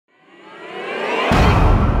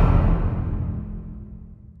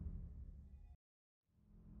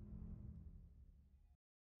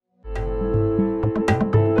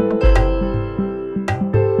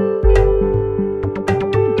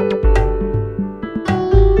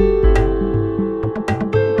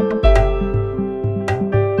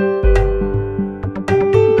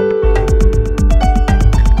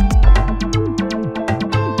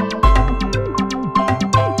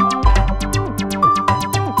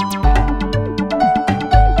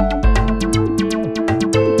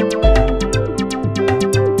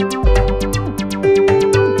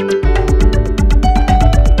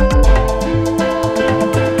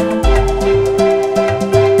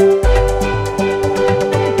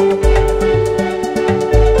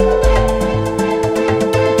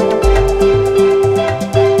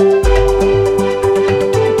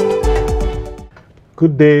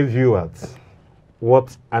Good day, viewers.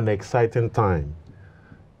 What an exciting time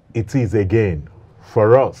it is again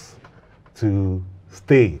for us to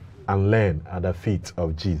stay and learn at the feet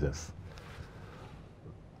of Jesus.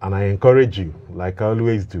 And I encourage you, like I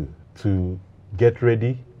always do, to get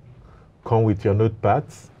ready, come with your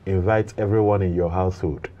notepads, invite everyone in your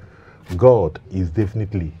household. God is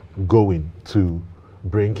definitely going to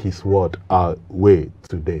bring his word our way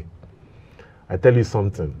today. I tell you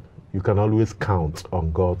something, you can always count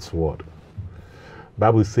on God's word.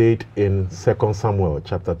 Bible said in 2 Samuel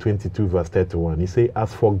chapter 22 verse 31, he said,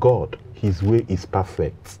 as for God, his way is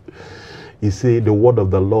perfect. He said, the word of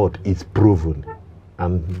the Lord is proven,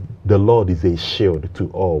 and the Lord is a shield to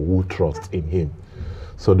all who trust in him.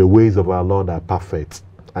 So the ways of our Lord are perfect,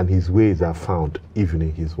 and his ways are found even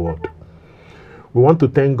in his word. We want to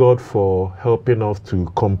thank God for helping us to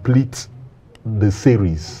complete the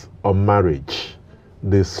series on marriage,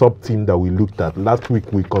 the sub-theme that we looked at. Last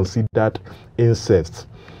week we considered incest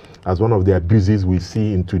as one of the abuses we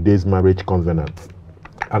see in today's marriage covenant.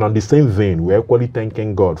 And on the same vein, we're equally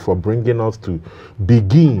thanking God for bringing us to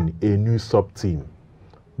begin a new sub-theme,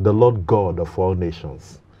 the Lord God of all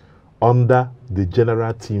nations, under the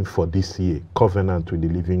general theme for this year, Covenant with the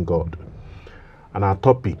Living God. And our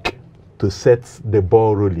topic, to set the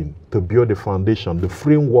ball rolling, to build the foundation, the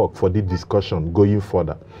framework for this discussion going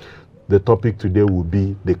further. The topic today will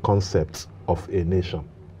be the concept of a nation.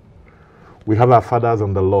 We have our fathers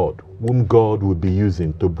in the Lord, whom God will be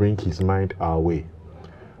using to bring his mind our way.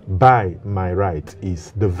 By my right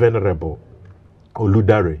is the Venerable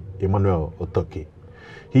Oludare Emmanuel Otoke.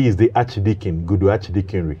 He is the Archdeacon, Gudu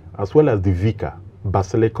Archdeaconry, as well as the Vicar,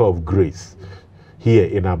 Basilica of Grace, here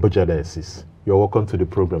in Abuja Diocese. You're welcome to the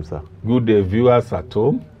program, sir. Good day, viewers at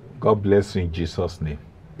home. God bless you in Jesus' name.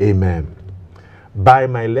 Amen. By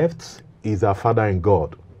my left is our Father in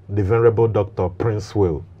God, the Venerable Dr. Prince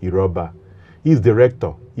Will Iroba. He is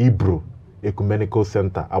Director, Hebrew Ecumenical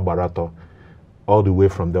Center, Abarato, all the way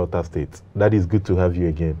from Delta State. That is good to have you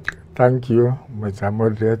again. Thank you, Mr.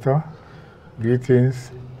 Moderator.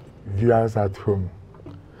 Greetings, viewers at home.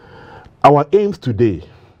 Our aims today,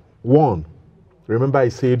 one, remember I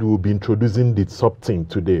said we'll be introducing the sub-theme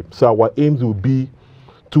today. So our aims will be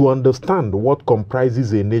to understand what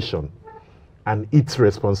comprises a nation and its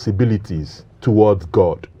responsibilities towards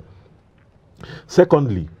God.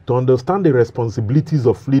 Secondly, to understand the responsibilities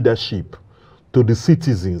of leadership to the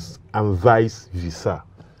citizens and vice versa.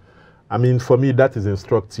 I mean, for me, that is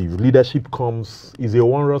instructive. Leadership is a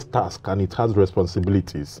onerous task, and it has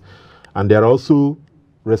responsibilities. And there are also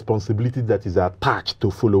responsibilities that is attached to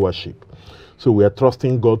followership. So we are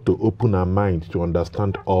trusting God to open our mind to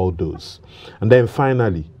understand all those. And then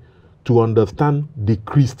finally, to understand the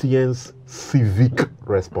Christian's civic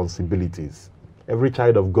responsibilities. Every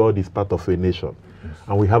child of God is part of a nation,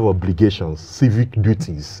 and we have obligations, civic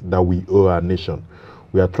duties that we owe our nation.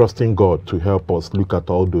 We are trusting God to help us look at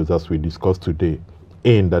all those as we discuss today.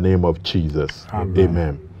 In the name of Jesus. Amen.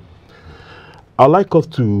 Amen. I'd like us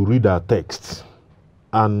to read our text.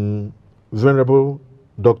 And Venerable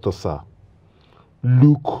Dr. Sir,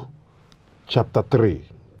 Luke chapter 3,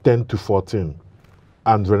 10 to 14.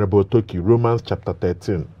 And Venerable Toki, Romans chapter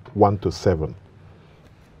 13, 1 to 7.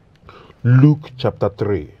 Luke chapter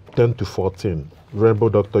 3, 10 to 14. Venerable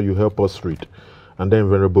Doctor, you help us read. And then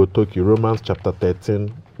Venerable Toki, Romans chapter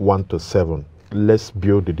 13, 1 to 7. Let's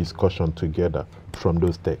build the discussion together from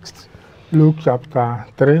those texts. Luke chapter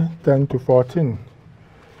 3, 10 to 14.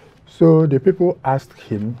 So the people asked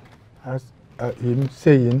him,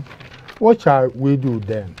 saying, what shall we do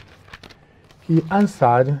then? He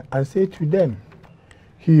answered and said to them,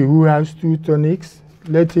 he who has 2 tunics,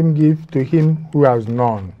 let him give to him who has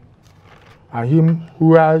none. And him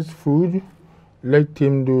who has food, let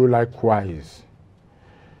him do likewise.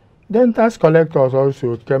 Then tax collectors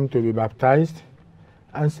also came to be baptized,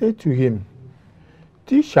 and said to him,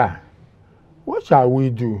 Teacher, what shall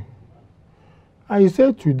we do? And he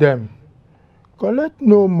said to them, collect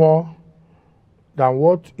no more than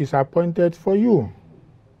what is appointed for you.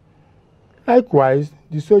 Likewise,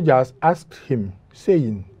 the soldiers asked him,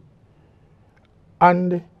 saying,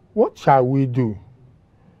 and what shall we do?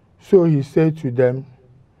 So he said to them,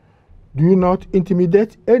 do not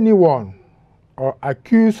intimidate anyone or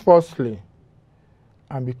accuse falsely,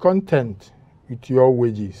 and be content with your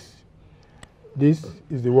wages. This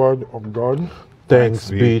is the word of God.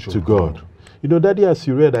 Thanks be to God. You know, Daddy, as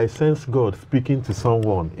you read, I sense God speaking to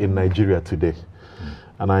someone in Nigeria today.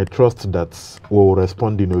 And I trust that we will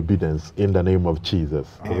respond in obedience in the name of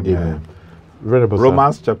Jesus. Amen.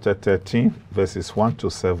 Romans chapter 13, verses 1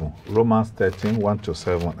 to 7. Romans 13, 1 to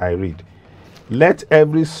 7, I read. Let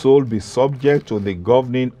every soul be subject to the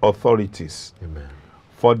governing authorities. Amen.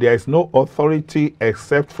 For there is no authority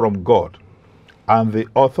except from God, and the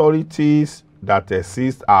authorities that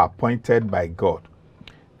exist are appointed by God.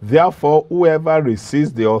 Therefore, whoever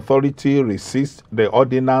resists the authority resists the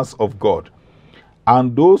ordinance of God,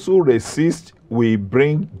 and those who resist will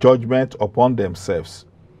bring judgment upon themselves.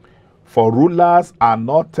 For rulers are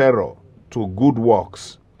not terror to good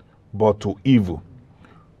works, but to evil.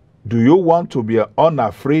 Do you want to be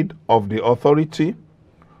unafraid of the authority?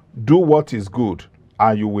 Do what is good,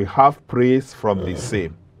 and you will have praise from the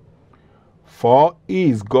same. For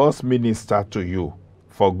he is God's minister to you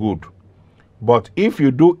for good. But if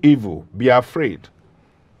you do evil, be afraid,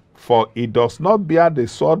 for he does not bear the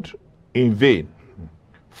sword in vain.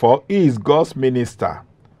 For he is God's minister,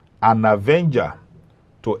 an avenger,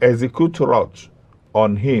 to execute wrath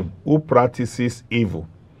on him who practices evil.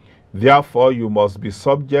 Therefore you must be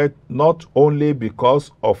subject not only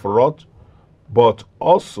because of wrath, but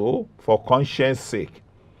also for conscience sake.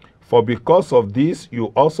 For because of this you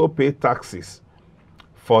also pay taxes,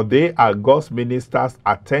 for they are God's ministers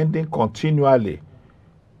attending continually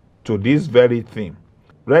to this very thing.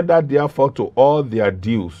 Render therefore to all their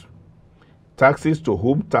dues, taxes to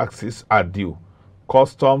whom taxes are due,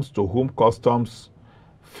 customs to whom customs,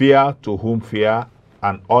 fear to whom fear,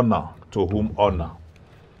 and honor to whom honor.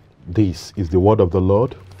 This is the word of the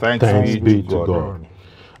Lord. Thanks be to God.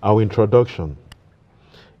 Our introduction.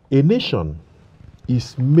 A nation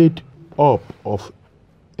is made up of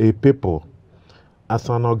a people as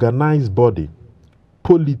an organized body,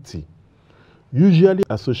 polity, usually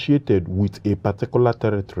associated with a particular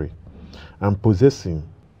territory and possessing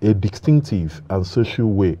a distinctive and social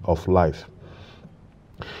way of life.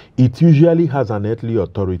 It usually has an earthly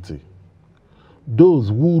authority, those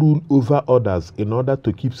who rule over others in order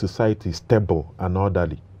to keep society stable and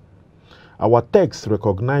orderly. Our text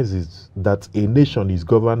recognizes that a nation is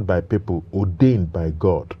governed by people ordained by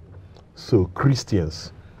God, so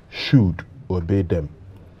Christians should obey them.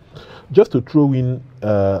 Just to throw in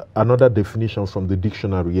another definition from the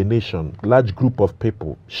dictionary: a nation, large group of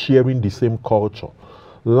people sharing the same culture,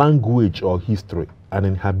 language or history, and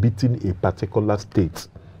inhabiting a particular state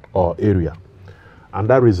or area. And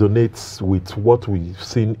that resonates with what we've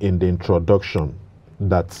seen in the introduction,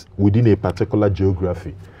 that within a particular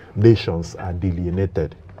geography, nations are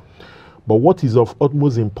delineated. But what is of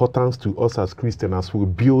utmost importance to us as Christians as we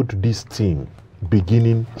build this team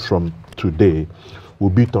beginning from today will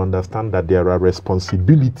be to understand that there are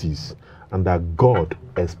responsibilities and that God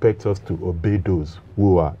expects us to obey those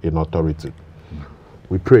who are in authority.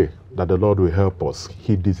 We pray that the Lord will help us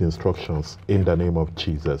heed these instructions in the name of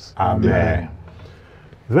Jesus. Amen.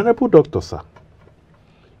 Venerable Doctor, sir,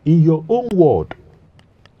 in your own word,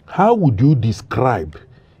 how would you describe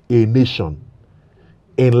a nation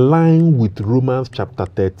in line with Romans chapter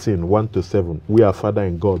 13, 1-7, we are Father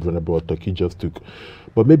in God, Venerable Otoki just took?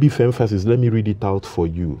 But maybe for emphasis, let me read it out for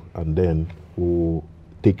you, and then we'll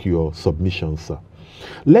take your submission, sir.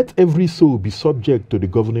 Let every soul be subject to the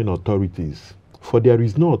governing authorities, for there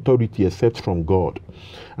is no authority except from God,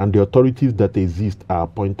 and the authorities that exist are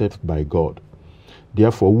appointed by God.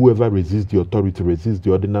 Therefore, whoever resists the authority resists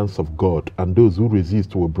the ordinance of God, and those who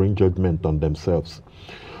resist will bring judgment on themselves.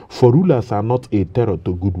 For rulers are not a terror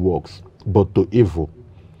to good works, but to evil.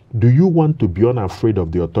 Do you want to be unafraid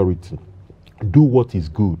of the authority? Do what is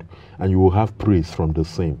good, and you will have praise from the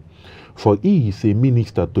same. For he is a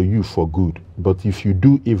minister to you for good, but if you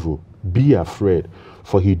do evil, be afraid,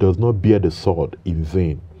 for he does not bear the sword in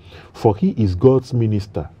vain. For he is God's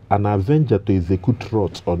minister, an avenger to execute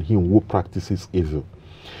wrath on him who practices evil.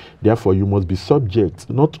 Therefore you must be subject,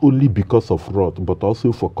 not only because of wrath, but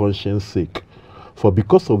also for conscience sake. For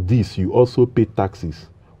because of this you also pay taxes,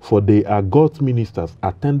 for they are God's ministers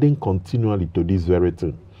attending continually to this very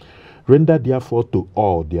thing. Render therefore to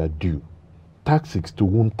all their due, taxes to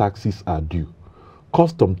whom taxes are due,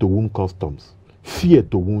 custom to whom customs, fear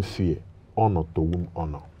to whom fear, honor to whom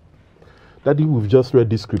honor. Daddy, we've just read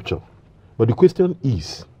this scripture, but the question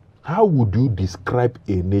is, how would you describe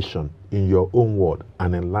a nation in your own word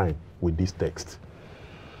and in line with this text?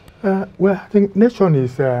 Well, I think nation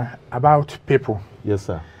is about people. Yes,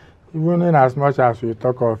 sir. Even in as much as we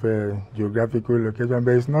talk of geographical location,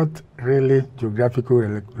 but it's not really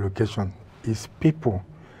geographical location. It's people,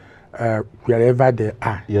 wherever they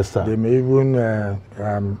are. Yes, sir. They may even,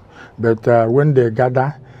 but when they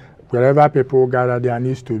gather, wherever people gather, there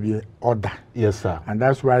needs to be order. Yes, sir. And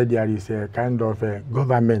that's why there is a kind of a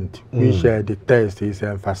government, which the text is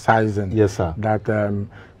emphasizing. Yes, sir. That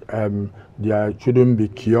there shouldn't be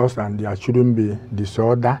chaos and there shouldn't be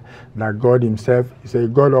disorder. That God himself is a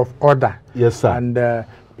God of order. Yes, sir. And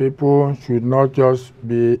people should not just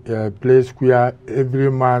be a place where every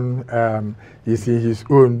man is in his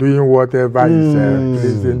own, doing whatever is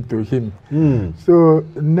pleasing to him. So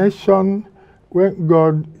nation, when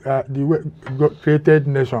God created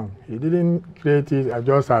nation, he didn't create it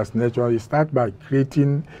just as nation. He started by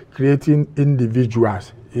creating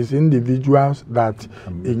individuals. It's individuals that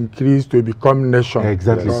increase to become nation.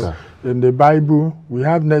 Exactly, sir. In the Bible, we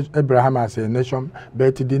have Abraham as a nation,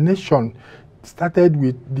 but the nation started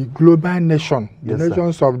with the global nation, the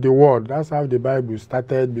nations of the world. That's how the Bible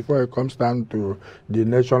started before it comes down to the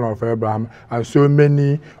nation of Abraham and so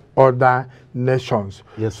many other nations.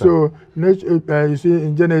 Yes, sir. So you see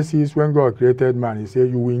in Genesis, when God created man, he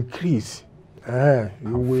said you will increase. You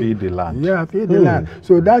will feed the land. Yeah, feed the land.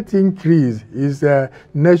 So that increase is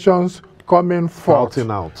nations coming forth.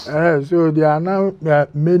 Out. So there are now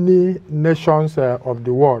many nations of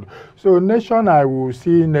the world. So nation, I will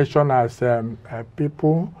see nation as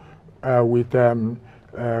people with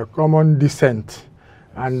common descent,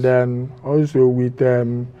 and then also with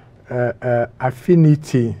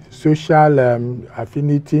affinity, social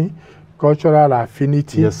affinity, cultural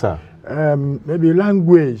affinity. Yes, sir. Maybe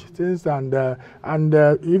language, things, and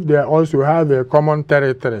if they also have a common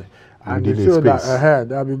territory, and so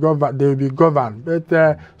that they will be governed.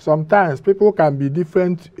 But sometimes people can be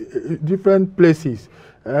different places.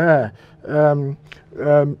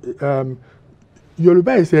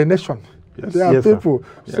 Yoruba is a nation. Yes. There are Yes, people.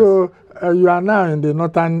 Yes. So you are now in the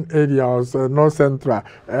northern area or north central.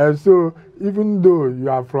 So even though you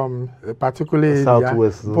are from a particular area,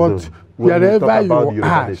 Southwest, but when we talk wherever about you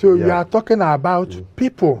are, so you are talking about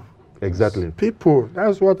people. Exactly. People.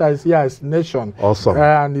 That's what I see as nation. Awesome.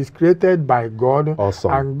 And it's created by God.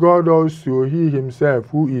 Awesome. And God also, he himself,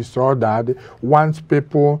 who is ordered, wants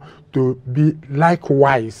people to be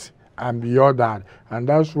likewise and be ordered. And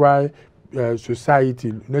that's why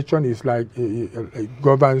society, nation is like a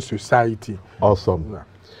governed society. Awesome.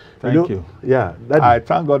 Thank you. Yeah. I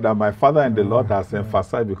thank God that my father in the Lord has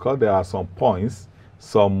emphasized, because there are some points,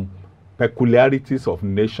 some peculiarities of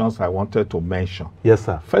nations I wanted to mention. Yes,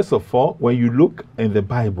 sir. First of all, when you look in the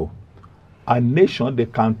Bible, a nation, they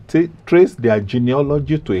can trace their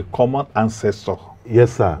genealogy to a common ancestor.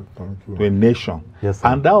 Yes, sir. To a nation. Yes, sir.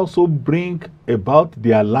 And that also bring about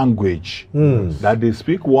their language, that they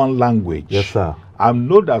speak one language. Yes, sir. I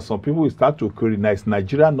know that some people will start to query,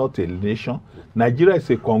 Nigeria not a nation? Nigeria is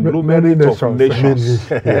a conglomerate of nations.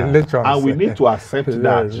 And we need to accept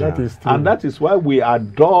that. That is true. And that is why we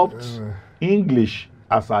adopt English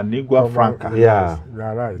as a lingua franca. Yeah. You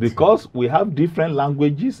are right. Because we have different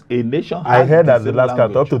languages, a nation I has heard the at the same last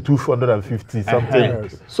count language. up to 250 something.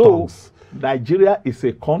 So, tongues. Nigeria is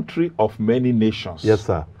a country of many nations. Yes,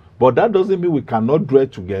 sir. But that doesn't mean we cannot dwell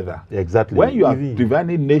together. Exactly. When you are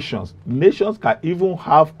dividing nations, nations can even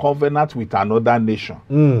have covenant with another nation.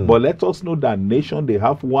 But let us know that nation, they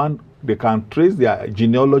have one, they can trace their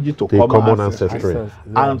genealogy to common ancestry. Yes.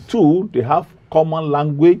 And two, they have common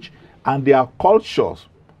language, and their cultures,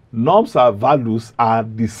 norms and values are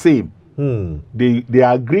the same. They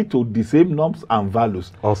agree to the same norms and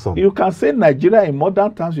values. Awesome. You can say Nigeria, in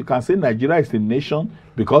modern times, you can say Nigeria is a nation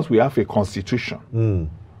because we have a constitution.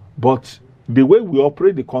 But the way we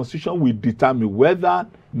operate the constitution will determine whether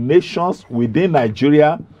nations within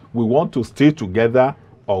Nigeria will want to stay together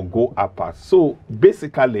or go apart. So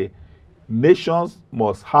basically, nations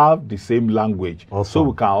must have the same language. Awesome. So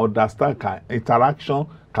we can understand, interaction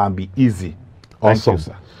can be easy. Awesome. Thank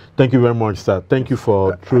you, sir. Thank you very much, sir. Thank you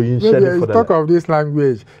for throwing shedding for talk that. of this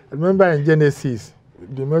language. Remember in Genesis,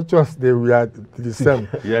 the nations, they were the same.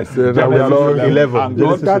 Yes, They Genesis were 11. And They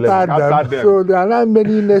God scattered them. So there are not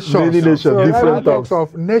many nations. Many nations, so different talks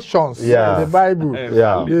tongues. of nations Yeah. in the Bible.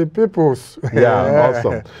 Yeah. The peoples. Yeah,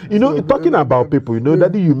 awesome. You know, talking about people,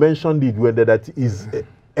 Daddy, you mentioned it whether that is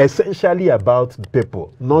essentially about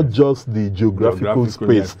people, not just the geographical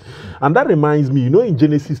space. And that reminds me, in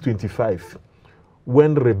Genesis 25,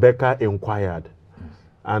 when Rebecca inquired,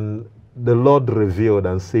 and the Lord revealed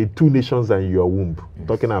and said, 2 nations are in your womb,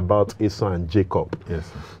 talking about Esau and Jacob.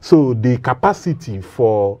 Yes. So the capacity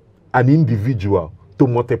for an individual to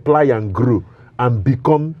multiply and grow and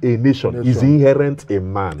become a nation is inherent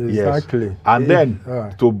in man. Exactly. Yes. And then,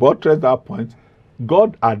 to buttress that point,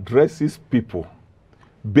 God addresses people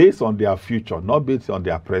based on their future, not based on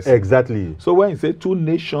their present. Exactly. So when you say 2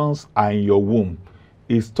 nations are in your womb,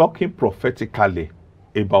 it's talking prophetically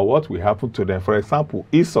about what will happen to them. For example,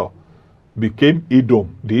 Esau became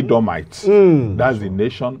Edom, the Edomites. That's the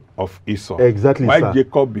nation of Esau. Exactly, While sir.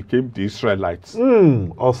 Jacob became the Israelites.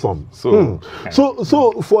 Awesome. So,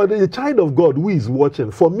 So for the child of God who is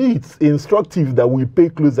watching, for me it's instructive that we pay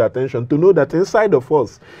close attention to know that inside of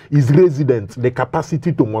us is resident the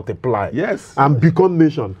capacity to multiply. Yes. And become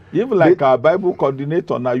nation. Even like our Bible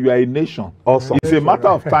coordinator now, you are a nation. Awesome. It's a matter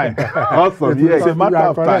of time. Awesome. It's Yes. a matter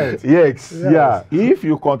of time. Yes. Yeah. If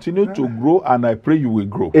you continue to grow, and I pray you will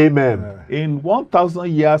grow. Amen. In 1,000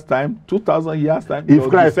 years' time, 2,000 years' time, If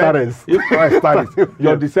Christ tarries.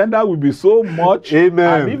 your descendant will be so much.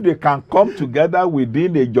 Amen. And if they can come together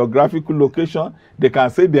within a geographical location, they can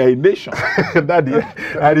say they are a nation. Daddy,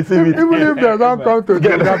 I receive it. Even if they don't come to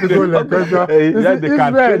geographical location,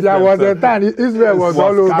 Israel, there was a time Israel was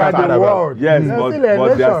all over the world. Yes,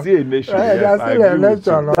 but they are still a nation. They are still a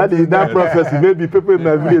nation. That prophecy, maybe people in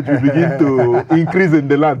my village will begin to increase in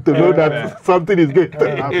the land to know that something is going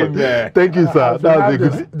to happen. Thank you, sir. That was a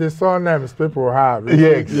good. The surnames people have.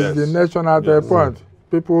 Yes. It's the nation at a point.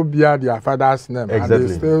 People bear their father's name Exactly. and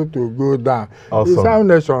they still to go down. Awesome. It's how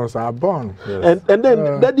nations are born. And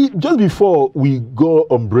then, Daddy, just before we go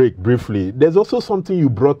on break briefly, there's also something you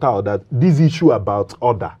brought out, that this issue about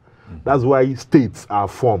order. That's why states are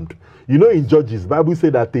formed. You know, in Judges, Bible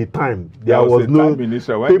said at a time there was no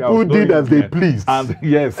people did as they pleased. And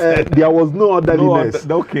yes, there was no orderliness.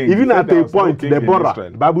 No king. Even at a point, no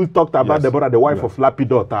Deborah, Bible talked about Deborah, the wife of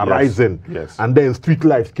Lapidot, arising, and then street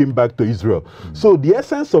life came back to Israel. So the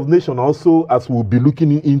essence of nation also, as we'll be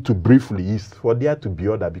looking into briefly, is for there to be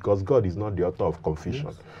order, because God is not the author of confusion.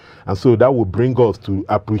 And so that will bring us to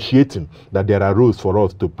appreciating that there are roles for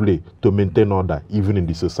us to play to maintain order, even in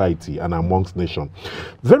the society and amongst nations.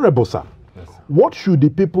 Venerable sir, what should the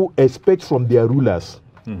people expect from their rulers,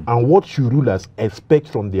 and what should rulers expect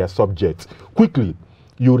from their subjects? Quickly,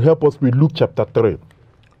 you will help us with Luke chapter 3,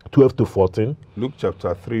 12 to 14. Luke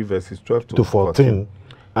chapter 3, verses 12 to 14.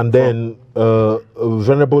 And then,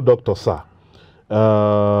 Venerable Dr. Sir,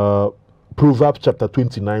 Proverbs chapter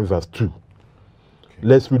 29, verse 2.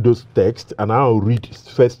 Let's read those texts, and I'll read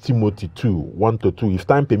 1 Timothy 2, 1 to 2. If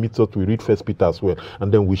time permits us, we read 1 Peter as well,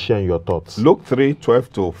 and then we share your thoughts. Luke 3,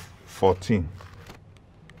 12 to 14.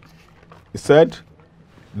 He said,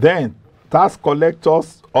 then tax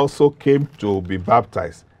collectors also came to be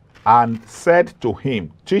baptized, and said to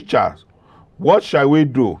him, Teacher, what shall we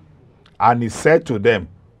do? And he said to them,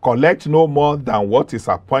 collect no more than what is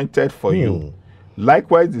appointed for you.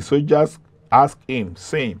 Likewise the soldiers asked him,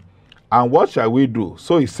 saying, and what shall we do?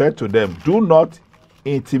 So he said to them, do not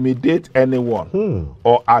intimidate anyone,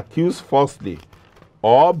 or accuse falsely,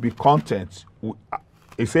 or be content.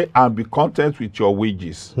 He said, and be content with your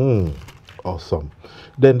wages. Awesome.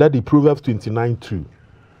 Then that the Proverbs 29, 2.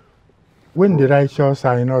 When the righteous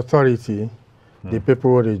are in authority, the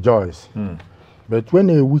people rejoice. But when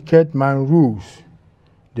a wicked man rules,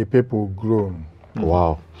 the people groan.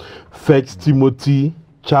 Wow. 1 Timothy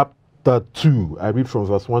chapter 2, I read from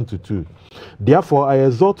verse 1 to 2. Therefore, I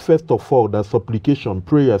exhort first of all that supplication,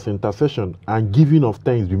 prayers, intercession, and giving of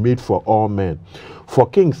thanks be made for all men, for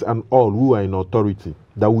kings and all who are in authority,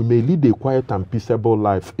 that we may lead a quiet and peaceable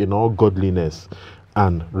life in all godliness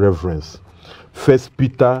and reverence. 1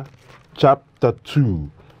 Peter chapter 2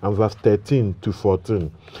 and verse 13 to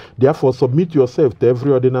 14. Therefore, submit yourself to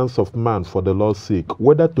every ordinance of man for the Lord's sake,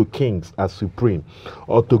 whether to kings as supreme,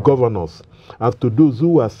 or to governors, as to those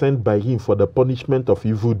who are sent by him for the punishment of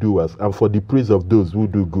evildoers and for the praise of those who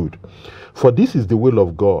do good. For this is the will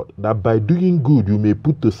of God, that by doing good you may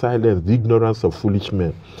put to silence the ignorance of foolish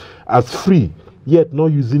men. As free, yet not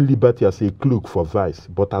using liberty as a cloak for vice,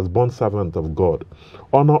 but as bondservants of God.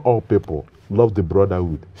 Honor all people, love the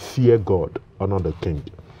brotherhood, fear God, honor the king.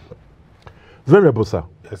 Venerable sir,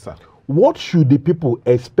 Yes, sir. what should the people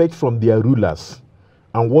expect from their rulers,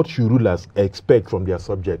 and what should rulers expect from their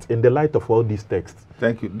subjects in the light of all these texts?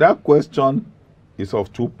 Thank you. That question is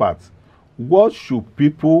of two parts. What should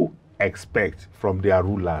people expect from their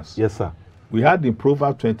rulers? Yes, sir. We had in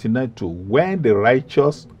Proverbs 29 2, when the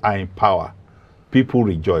righteous are in power, people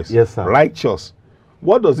rejoice. Yes, sir. Righteous.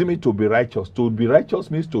 What does it mean to be righteous? To be righteous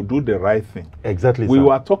means to do the right thing. Exactly, We sir.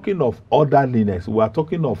 were talking of orderliness. We are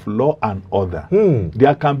talking of law and order.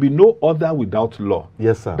 There can be no order without law.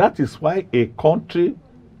 Yes, sir. That is why a country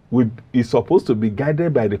is supposed to be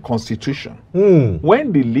guided by the Constitution.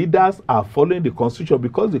 When the leaders are following the Constitution,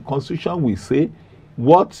 because the Constitution will say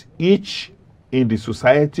what each in the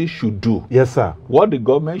society should do. Yes, sir. What the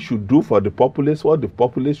government should do for the populace, what the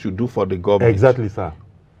populace should do for the government. Exactly, sir.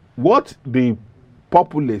 What the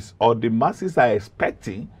populace or the masses are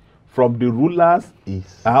expecting from the rulers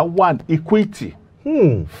Is. are one, equity,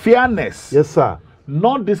 fairness. Yes, sir.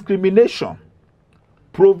 Non-discrimination,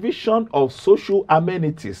 provision of social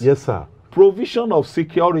amenities, Yes, sir. provision of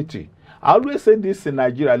security. I always say this in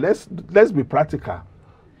Nigeria. Let's be practical.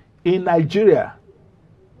 In Nigeria,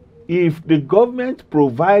 if the government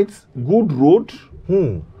provides good road,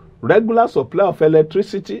 regular supply of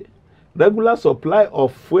electricity, regular supply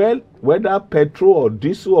of fuel, whether petrol or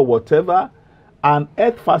diesel or whatever, and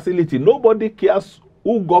health facility, nobody cares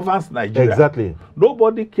who governs Nigeria. Exactly.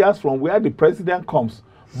 Nobody cares from where the president comes.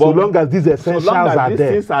 So long as these essentials so long as are these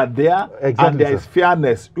there. things are there, Exactly, and there is sir.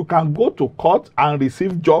 fairness, you can go to court and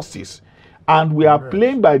receive justice. And we are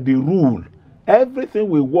playing by the rule. Everything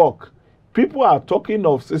will work. People are talking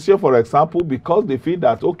of secession, for example, because they feel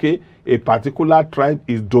that, okay, a particular tribe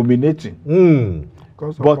is dominating.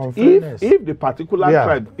 But if the particular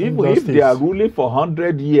tribe, even if they are ruling for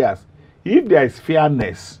 100 years, if there is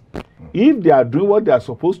fairness, if they are doing what they are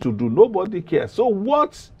supposed to do, nobody cares. So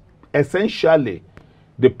what essentially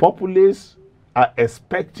the populace are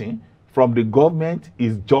expecting from the government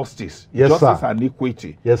is justice. Yes, justice sir. and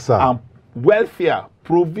equity. Yes, sir. And welfare,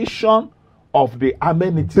 provision of the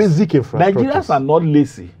amenities. Basic infrastructure. Nigerians are not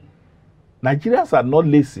lazy. Nigerians are not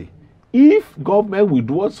lazy. If government will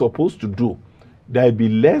do what's supposed to do, there will be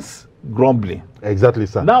less grumbling. Exactly,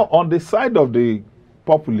 sir. Now, on the side of the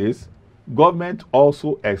populace, government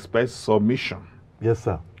also expects submission Yes,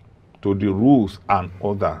 sir. to the rules and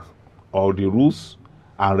orders, or the rules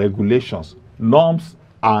and regulations, norms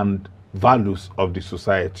and values of the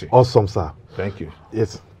society. Awesome, sir. Thank you.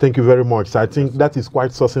 Yes, thank you very much. I think that is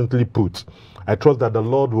quite succinctly put. I trust that the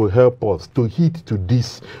Lord will help us to heed to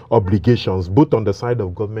these obligations, both on the side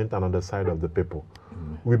of government and on the side of the people.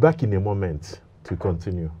 We'll be back in a moment to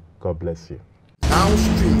continue. God bless you. Now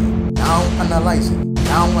streaming, now analyzing,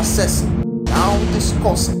 now assessing, now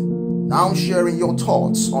discussing, now sharing your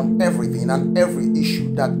thoughts on everything and every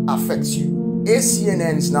issue that affects you.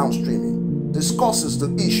 ACNN is now streaming, discusses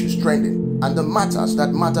the issues trending and the matters that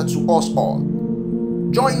matter to us all.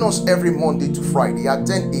 Join us every Monday to Friday at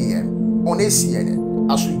 10 a.m. on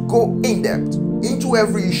ACNN as we go in-depth into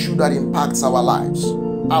every issue that impacts our lives,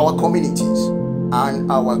 our communities,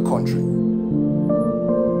 and our country.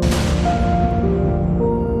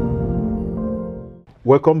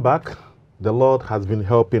 Welcome back. The Lord has been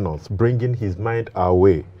helping us, bringing his mind our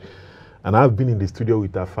way. And I've been in the studio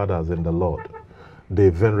with our fathers in the Lord, the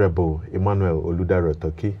Venerable Emmanuel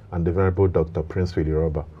Oludarotoki and the Venerable Dr. Prince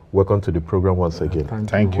Fediroba. Welcome to the program once again.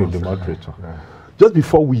 Thank you, the moderator. Just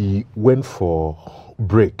before we went for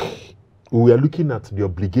break, we are looking at the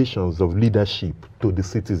obligations of leadership to the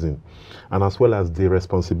citizen, and as well as the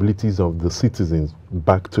responsibilities of the citizens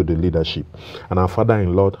back to the leadership. And our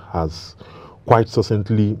father-in-law has quite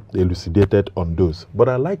succinctly elucidated on those. But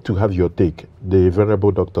I'd like to have your take, the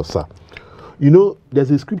Venerable Dr. Sir. You know,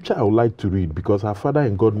 there's a scripture I would like to read because our Father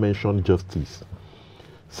in God mentioned justice.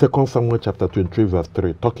 2 Samuel chapter 23 verse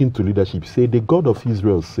 3, talking to leadership, say, the God of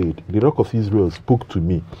Israel said, the Rock of Israel spoke to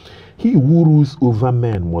me. He who rules over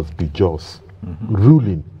men must be just,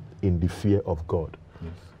 ruling in the fear of God.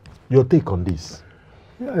 Yes. Your take on this?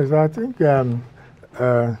 Yes, I think the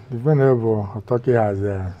Venerable Otoki has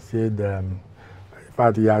said, in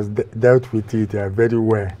fact, he has dealt with it very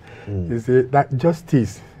well. He said that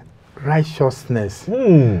justice, righteousness,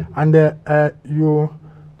 and you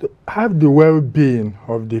have the well-being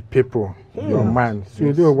of the people in your mind.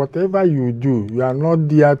 So whatever you do, you are not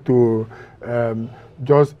there to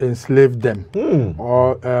just enslave them.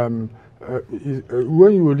 Or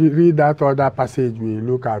when you read that other passage, we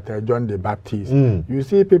look at John the Baptist. You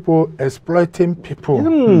see people exploiting people.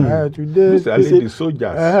 Today, the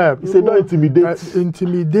soldiers. He said, don't intimidate.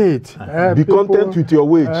 Intimidate. Be content with your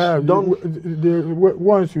wage.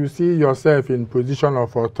 Once you see yourself in position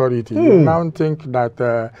of authority, you now think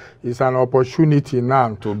that it's an opportunity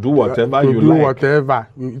now to do whatever you like. To do whatever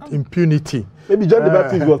with impunity. Maybe John the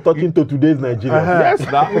Baptist was talking to today's Nigerians. Yes,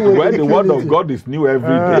 that when the word of God is new every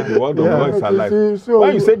day, the word of God is alive. So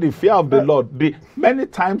when you say the fear of the Lord, many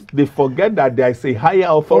times they forget that there is a higher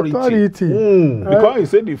authority. Because you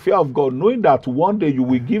say the fear of God, knowing that one day you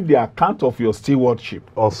will give the account of your stewardship.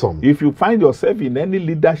 Awesome. If you find yourself in any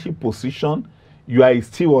leadership position, you are a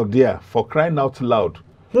steward there, for crying out loud.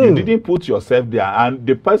 You didn't put yourself there. And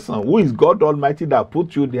the person who is God Almighty that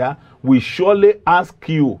put you there will surely ask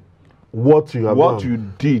you what you have what done. you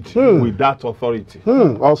did with that authority.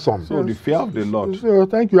 Awesome. So the fear of the Lord. So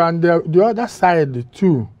thank you. And the other side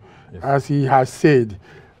too, as he has said,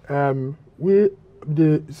 we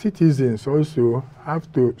the citizens also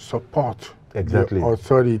have to support Exactly. the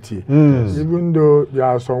authority. Even though there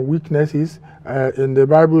are some weaknesses, in the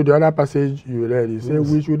Bible, the other passage you read, it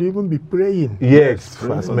says we should even be praying. Yes,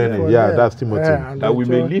 as many. Yeah, that's Timothy. That we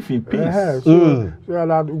may live in peace. So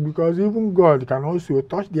that, because even God can also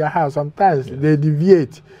touch their heart. Sometimes they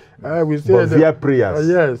deviate. We say but via prayers.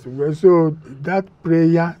 Yes. So that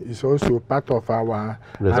prayer is also part of our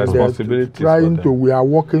responsibility. We are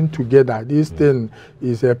working together. This thing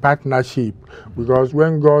is a partnership, because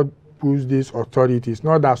when God puts these authorities,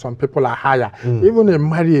 not that some people are higher. Even in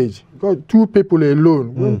marriage, God, two people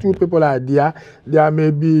alone, when two people are there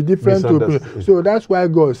may be different opinions. So that's why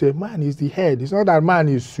God said man is the head. It's not that man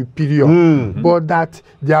is superior, but that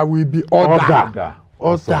there will be order.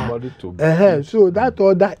 So that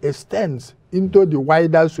order extends into the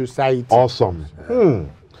wider society. Awesome.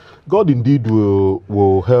 God indeed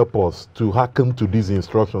will help us to hearken to these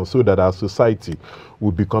instructions so that our society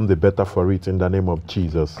will become the better for it in the name of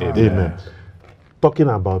Jesus. Amen. Talking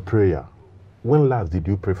about prayer, when last did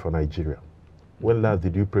you pray for Nigeria? When last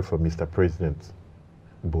did you pray for Mr. President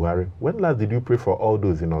Buhari? When last did you pray for all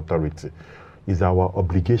those in authority? It's our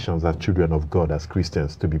obligations as children of God, as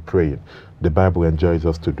Christians, to be praying. The Bible enjoins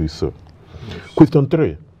us to do so. Question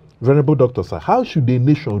 3. Venerable Dr. Sir, how should a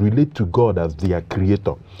nation relate to God as their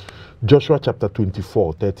creator? Joshua chapter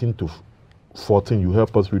 24, 13 to 14. You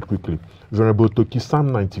help us read quickly. Venerable Toki,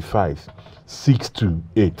 Psalm 95, 6 to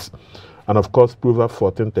 8. And of course, Proverbs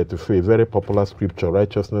 14:33, a very popular scripture.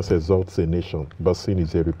 Righteousness exalts a nation, but sin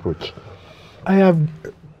is a reproach. I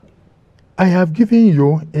have given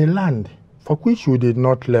you a land for which you did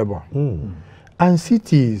not labor, and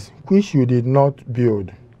cities which you did not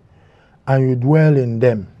build, and you dwell in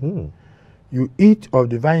them. You eat of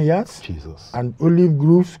the vineyards and olive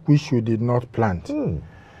groves which you did not plant.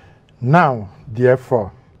 Now,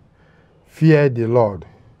 therefore, fear the Lord.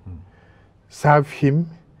 Serve him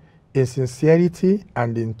in sincerity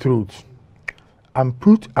and in truth, and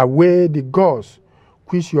put away the gods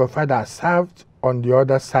which your father served on the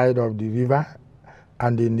other side of the river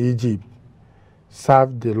and in Egypt.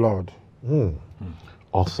 Serve the Lord.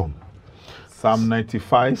 Awesome. Psalm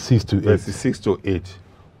 95, 6 to 8. verses 6 to 8.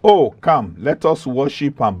 Oh, come, let us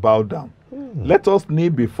worship and bow down. Let us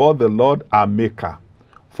kneel before the Lord our Maker.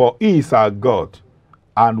 For he is our God,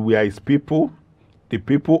 and we are his people, the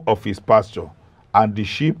people of his pasture, and the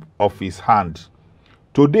sheep of his hand.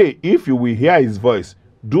 Today, if you will hear his voice,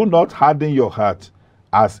 do not harden your heart,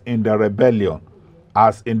 as in the rebellion,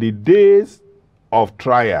 as in the days of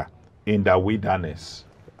trial in the wilderness.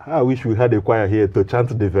 I wish we had a choir here to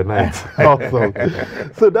chant the Venite. Awesome.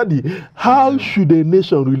 So, Daddy, how should a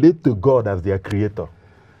nation relate to God as their creator?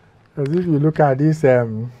 Because if you look at this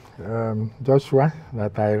Joshua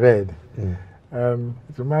that I read,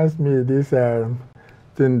 it reminds me of this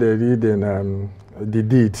thing they read in the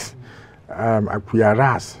deeds.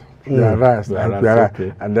 Akwiaras.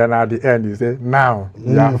 And then at the end, you say, now,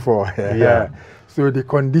 therefore. So the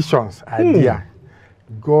conditions are there.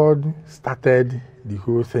 God started the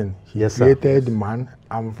whole thing. He created man,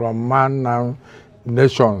 and from man now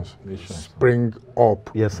nations spring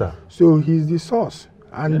up. Yes, sir. So he's the source,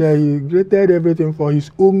 and he created everything for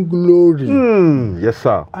his own glory. Yes,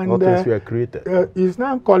 sir. And all things were created. He's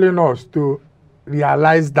now calling us to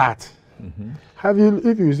realize that.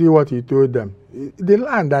 If you see what he told them, the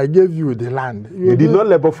land I gave you, the land you did not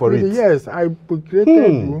labor for it. Yes, I created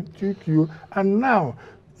you, took you, and now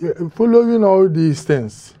following all these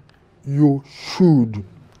things, you should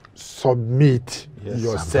submit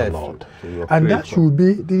yourself, and that should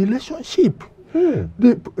be the relationship.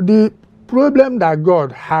 The problem that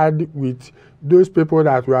God had with those people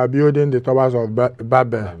that were building the towers of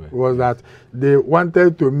Babel was that they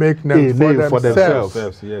wanted to make names for themselves,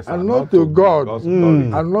 and not to God,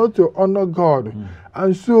 and not to honor God.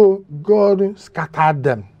 And so God scattered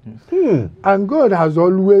them. And God has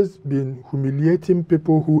always been humiliating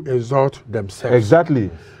people who exalt themselves. Exactly.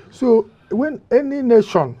 So when any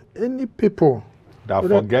nation, any people that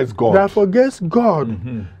forgets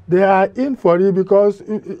God, they are in for it, because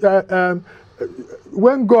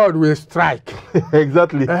when God will strike,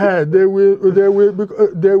 exactly, they will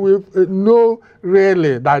know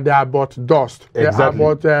really that they are but dust.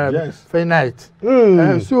 Exactly. They are but finite.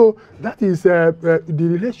 So that is the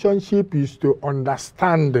relationship is to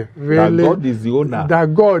understand really that God is the owner.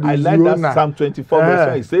 That God is the owner. I like that Psalm 24 verse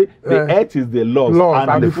 1. He says, the earth is the Lord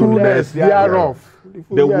and the fullness thereof.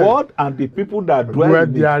 The world and the people that dwell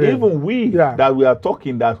in it, even we that we are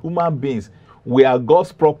talking, that human beings, we are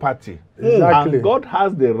God's property. Exactly. And God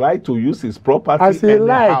has the right to use his property as he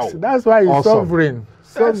likes. That's why he's sovereign.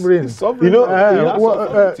 sovereign. Yes, sovereign. You know, He has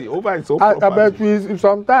authority over his own But property.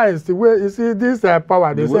 sometimes the way you see this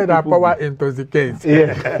power, they The way say that people power do. intoxicates.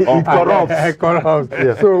 Yeah, it corrupts. Corrupts.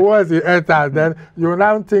 Yeah. So once it enters, then you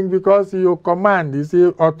now think because you command, you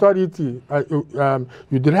see authority,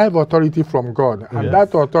 you derive authority from God, and Yes.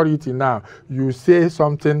 that authority now you say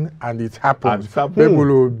something and it happens. And it's happening. People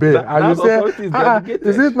will obey, That and you authority say, is delegated.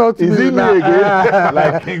 "Is it not Is me it me now?" again?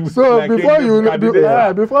 Like King- So like before King you know,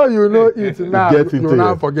 Nebuchadnezzar. before you know it now, get into you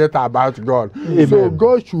now it. forget about God. Amen. So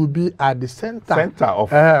God should be at the center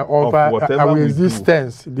of whatever our we do.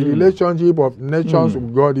 existence. The relationship of nations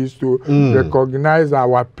with God is to recognize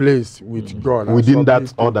our place with God and Within that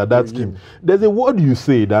submit to order, that Him. scheme. There's a word you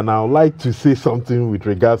said, and I would like to say something with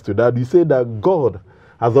regards to that. You say that God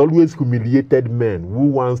has always humiliated men who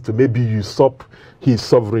wants to maybe usurp his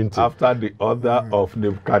sovereignty. After the order of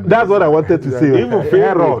Nebuchadnezzar. That's what I wanted to say. Even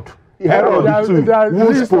Pharaoh. Herod too. There are Who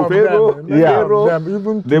lists spoke? of them, many Yeah. of them,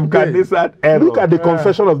 even today. Nebuchadnezzar, Herod. Look at the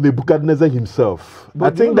confession of Nebuchadnezzar himself.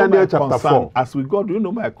 But I think you know Daniel my chapter concern, 4. As we go, do you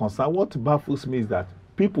know my concern? What baffles me is that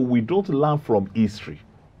people, we don't learn from history.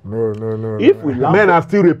 No. If we learn Men from, are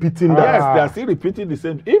still repeating yes, that. they are still repeating the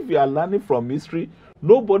same. If you are learning from history,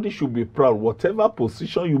 nobody should be proud. Whatever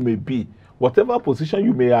position you may be, whatever position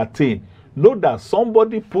you may attain, know that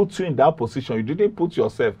somebody put you in that position. You didn't put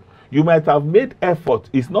yourself. You might have made effort.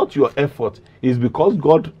 It's not your effort. It's because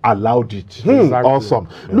God allowed it. Exactly. Awesome.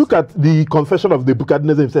 Look at the confession of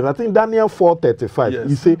Nebuchadnezzar himself. I think Daniel 4:35. Yes.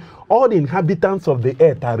 He say, all the inhabitants of the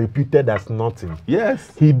earth are reputed as nothing.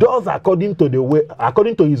 Yes. He does according to the way,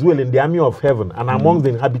 according to his will in the army of heaven and among the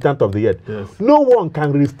inhabitants of the earth. Yes. No one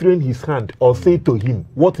can restrain his hand or say to him,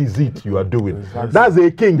 what is it you are doing? That's a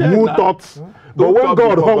king Yeah, who nah. thought, but Don't when talk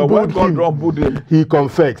God before, but when humbled God him, humbled him. he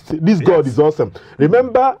confessed. This God is awesome.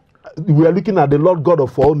 Remember, we are looking at the Lord God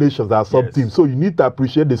of all nations as sub-team. So you need to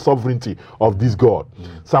appreciate the sovereignty of this God.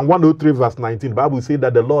 Psalm 103 verse 19, the Bible says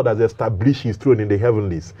that the Lord has established his throne in the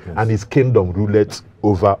heavenlies and his kingdom ruleth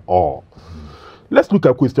over all. Let's look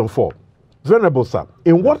at question 4. Venerable sir,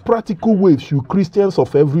 in what practical ways should Christians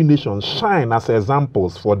of every nation shine as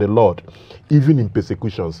examples for the Lord, even in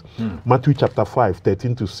persecutions? Matthew chapter 5,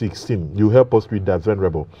 13 to 16. You help us read that,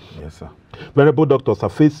 Venerable. Yes, sir. Venerable Doctor, sir,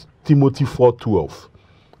 1 Timothy 4:12.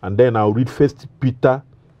 And then I'll read 1 Peter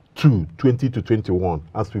 2, 20 to 21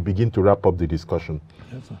 as we begin to wrap up the discussion.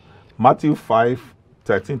 Yes, sir. Matthew 5,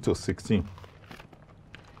 13 to 16.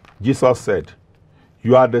 Jesus said,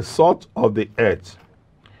 you are the salt of the earth,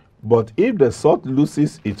 but if the salt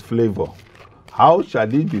loses its flavor, how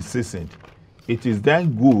shall it be seasoned? It is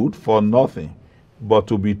then good for nothing, but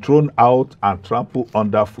to be thrown out and trampled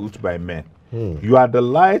underfoot by men. You are the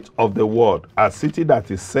light of the world. A city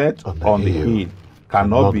that is set on the hill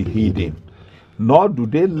cannot be hidden. Nor do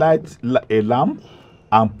they light a lamp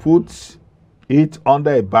and put it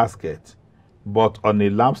under a basket, but on a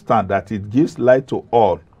lampstand, that it gives light to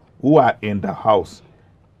all who are in the house.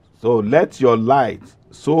 So let your light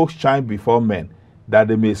so shine before men, that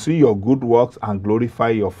they may see your good works and glorify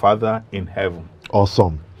your Father in heaven.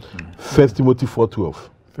 Awesome. 1 Timothy 4:12.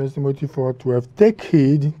 1 Timothy 4:12. Take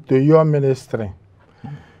heed to your ministry.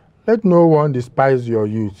 Let no one despise your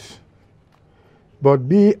youth, but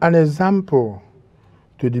be an example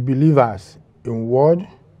to the believers in word,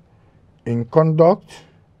 in conduct,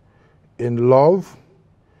 in love,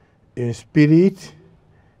 in spirit,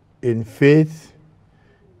 in faith,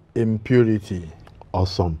 in purity.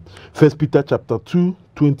 Awesome. 1 Peter chapter 2,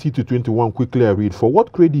 20 to 21. Quickly I read. For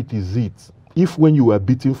what credit is it if when you are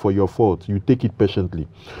beaten for your fault, you take it patiently?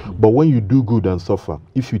 But when you do good and suffer,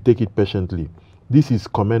 if you take it patiently, this is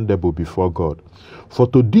commendable before God. For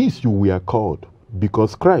to this you were called,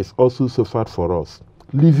 because Christ also suffered for us,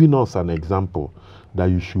 leaving us an example that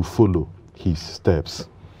you should follow his steps.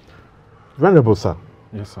 Venerable sir,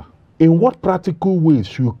 Yes, sir. in what practical ways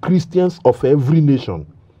should Christians of every nation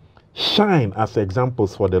shine as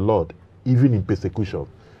examples for the Lord, even in persecution?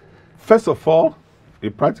 First of all, the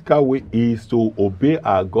practical way is to obey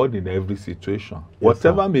our God in every situation.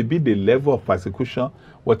 Whatever may be the level of persecution,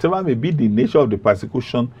 whatever may be the nature of the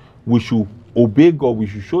persecution, we should obey God. We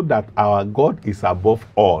should show that our God is above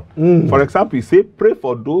all. For example, you say, pray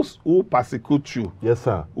for those who persecute you, Yes,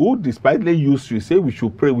 sir. who despitefully use you. Say we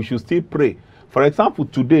should pray, we should still pray. For example,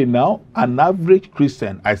 today now, an average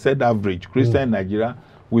Christian, I said average Christian in Nigeria,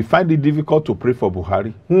 we find it difficult to pray for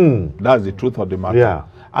Buhari. That's the truth of the matter. Yeah.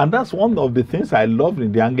 And that's one of the things I love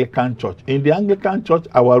in the Anglican Church. In the Anglican Church,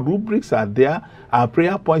 our rubrics are there, our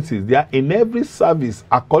prayer points is there. In every service,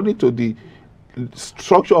 according to the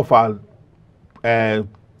structure of our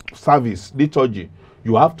service, liturgy,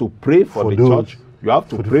 you have to pray for the those. church, You have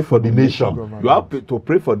to pray for the nation. You have to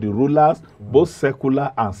pray for the rulers, both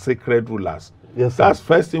secular and sacred rulers. Yes, sir. That's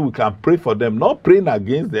first thing we can pray for them. Not praying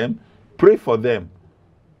against them, pray for them.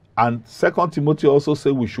 And 2 Timothy also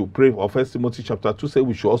say we should pray, or 1 Timothy chapter 2 say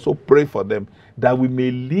we should also pray for them, that we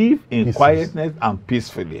may live in quietness and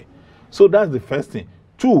peacefully. So that's the first thing.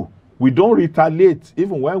 2, we don't retaliate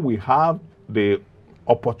even when we have the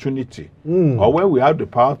opportunity or when we have the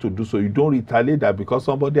power to do so. You don't retaliate that because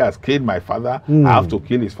somebody has killed my father, I have to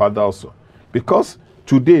kill his father also. Because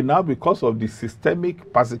today now, because of the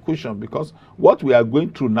systemic persecution, because what we are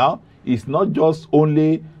going through now is not just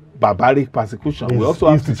only barbaric persecution. We also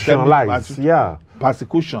have systemic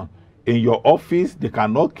persecution. In your office, they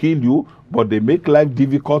cannot kill you, but they make life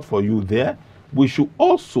difficult for you there. We should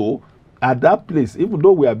also, at that place, even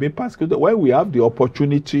though we are being persecuted, when we have the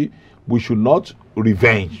opportunity, we should not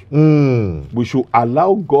revenge. We should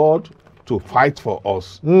allow God to fight for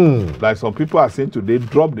us. Like some people are saying today,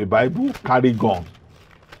 drop the Bible, carry gun.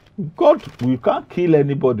 God, we can't kill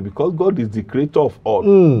anybody because God is the creator of all.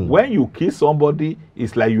 When you kill somebody,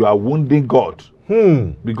 it's like you are wounding God.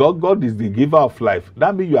 Because God is the giver of life.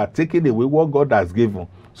 That means you are taking away what God has given.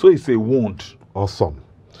 So it's a wound. Awesome.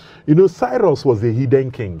 You know, Cyrus was a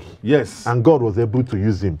hidden king. Yes. And God was able to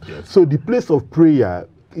use him. Yes. So the place of prayer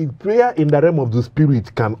in the realm of the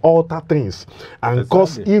spirit can alter things and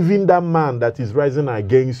cause even that man that is rising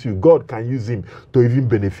against you, God can use him to even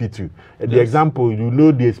benefit you. The example, you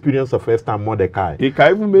know the experience of Esther and Mordecai. He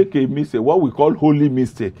can even make a mistake, what we call holy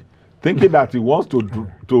mistake, thinking that he wants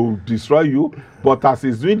to destroy you, but as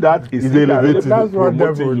he's doing that, he's elevating. That's what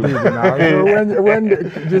devil did now. So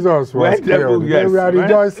when Jesus was killed, they were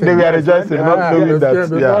rejoicing. They were rejoicing, not knowing that.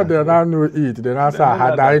 Before they now know it, they now say,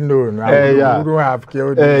 had I known, I wouldn't have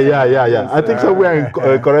killed him. I think somewhere in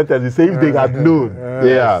Corinthians, it says if they had known.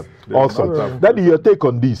 Awesome. That is your take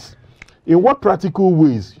on this. In what practical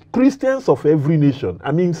ways Christians of every nation,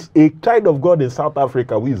 I mean, a child of God in South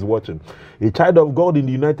Africa who is watching, a child of God in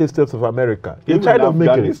the United States of America, a child of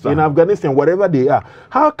Afghanistan, in Afghanistan, wherever they are,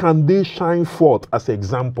 how can they shine forth as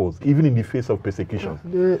examples, even in the face of persecution?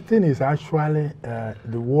 The thing is actually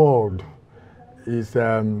the world is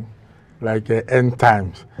like end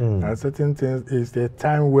times. Certain things is the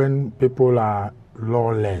time when people are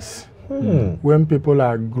lawless, when people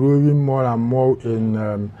are growing more and more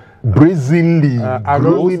in brazenly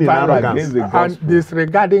growing in arrogance and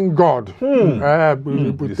disregarding God,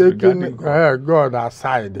 taking God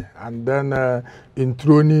aside and then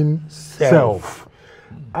enthroning self.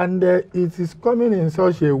 And it is coming in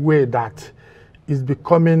such a way that it's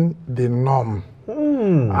becoming the norm.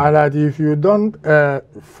 And that if you don't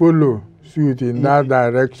follow suit in that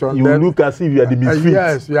direction, you look as if you are the misfit.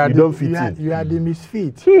 Yes, you don't fit in. You are the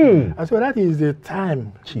misfit. And so that is the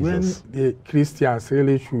time when the Christians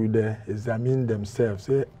really should examine themselves.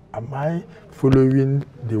 Say, am I following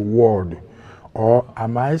the word, or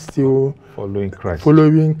am I still following Christ?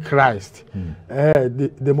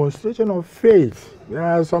 The demonstration of faith.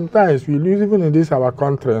 Sometimes we lose, even in this our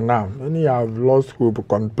country now. Many have lost hope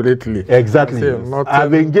completely. Exactly.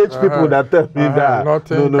 I've engaged people that tell me that. No.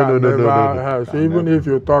 So even if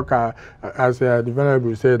you talk, as the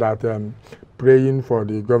Venerable say that praying for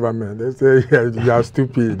the government, they say you are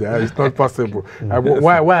stupid. It's not possible.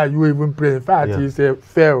 Why are you even praying? In fact, it's a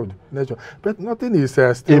failed nation. But nothing is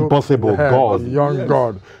still impossible. Beyond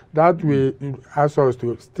God. That way asks us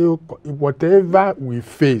to still, whatever we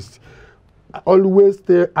face, always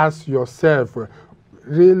ask yourself,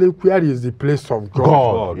 really, where is the place of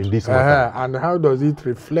God in this matter? And how does it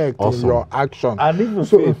reflect in your action? And even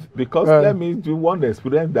faith, because let me do one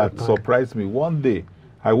experience that surprised me. One day,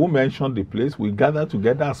 I won't mention the place, we gathered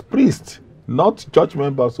together as priests, not church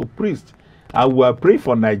members, so priests. And we were praying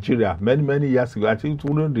for Nigeria many years ago, I think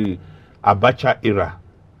during the Abacha era.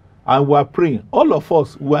 And we were praying, all of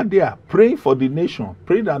us were there praying for the nation,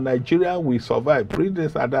 praying that Nigeria will survive, praying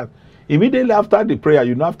this and that. Immediately after the prayer,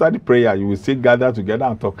 after the prayer, you will still gather together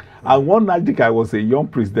and talk. And one night, I was a young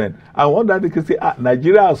priest then. And one night, they could say,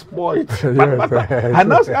 Nigeria has spoiled.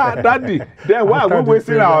 And I say, Daddy, then why are we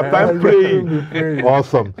wasting our time praying?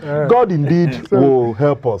 Awesome. God indeed will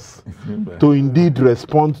help us to indeed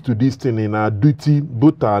respond to this thing in our duty,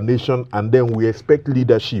 both our nation, and then we expect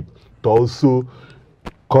leadership to also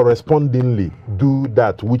correspondingly do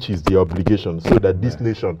that which is the obligation, so that this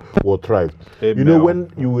nation will thrive. Amen. You know, when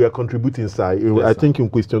you were contributing, sir, I think in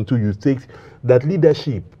question 2 you take that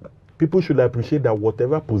leadership, people should appreciate that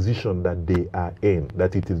whatever position that they are in,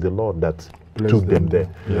 that it is the Lord that took them there.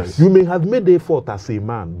 Yes. You may have made effort as a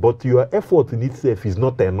man, but your effort in itself is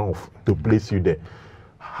not enough to place you there.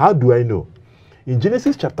 How do I know? In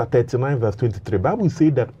Genesis chapter 39, verse 23, Bible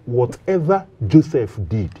says that whatever Joseph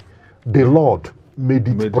did, the Lord made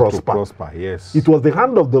it prosper. Yes. It was the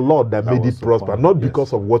hand of the Lord that made was it the prosper, point, not yes.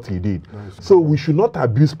 because of what he did. So we should not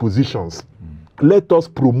abuse positions. Let us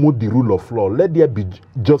promote the rule of law. Let there be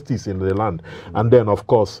justice in the land. And then, of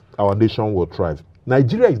course, our nation will thrive.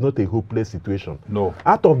 Nigeria is not a hopeless situation. No.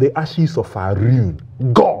 Out of the ashes of our ruin,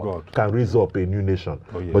 God can raise up a new nation.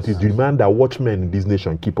 Oh, yes. But it demands that watchmen in this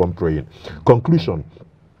nation keep on praying. Conclusion.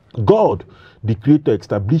 God, the Creator,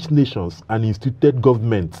 established nations and instituted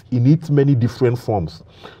governments in its many different forms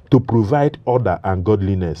to provide order and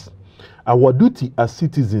godliness. Our duty as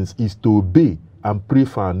citizens is to obey and pray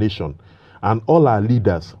for our nation and all our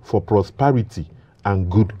leaders for prosperity and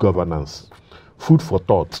good governance. Food for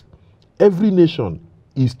thought. Every nation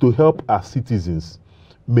is to help our citizens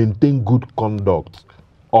maintain good conduct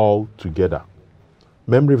all together.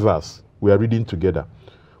 Memory verse, we are reading together.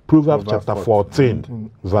 Proverbs chapter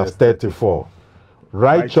 14, verse 34.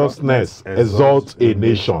 Righteousness exalts a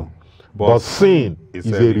nation, but sin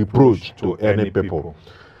is a reproach to any people.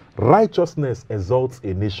 Righteousness exalts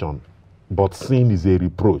a nation, but sin is a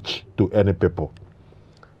reproach to any people.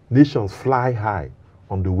 Nations fly high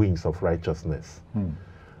on the wings of righteousness.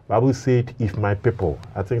 Bible said, if my people,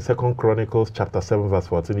 I think 2 Chronicles chapter 7 verse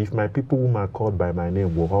 14, if my people whom are called by my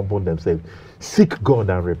name will humble themselves, seek God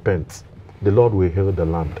and repent, the Lord will heal the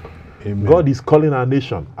land. Amen. God is calling our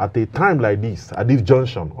nation at a time like this, at this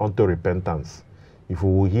junction, unto repentance. If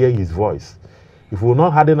we will hear his voice, if we will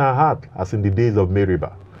not harden our heart, as in the days of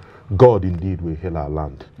Meribah, God indeed will heal our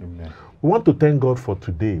land. Amen. We want to thank God for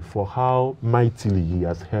today, for how mightily he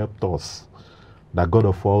has helped us. The God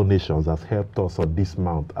of all nations has helped us on this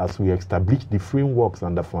mount as we establish the frameworks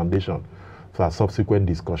and the foundation for our subsequent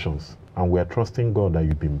discussions. And we are trusting God that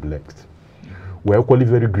you've been blessed. We're equally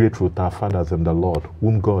very grateful to our fathers in the Lord,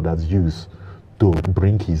 whom God has used to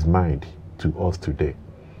bring his mind to us today.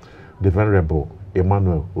 The Venerable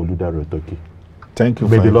Emmanuel Oludarotoki. Thank you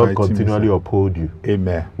May for the Lord inviting me, continually sir. uphold you.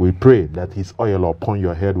 Amen. We pray that his oil upon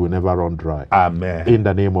your head will never run dry. Amen. In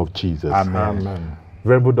the name of Jesus. Amen. Amen.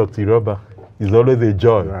 Venerable Dr. Iroba, it's always a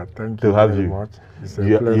joy Yeah, thank to you have very you. much. It's a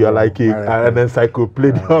You pleasure. are like an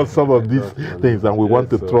encyclopedia on some of these Yes, things, and we want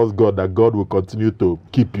to sir. trust God that God will continue to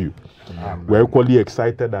keep you. Amen. We're equally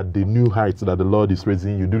excited at the new heights that the Lord is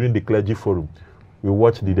raising you. During the clergy forum, we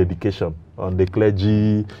watched the dedication on the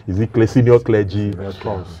clergy, senior clergy. Of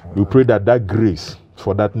course. We pray that grace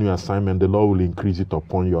for that new assignment, the Lord will increase it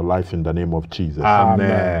upon your life in the name of Jesus.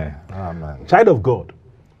 Amen. Amen. Child of God,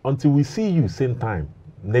 until we see you same time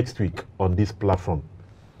next week on this platform,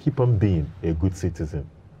 keep on being a good citizen.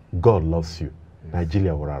 God loves you.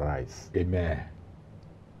 Nigeria will arise. Amen.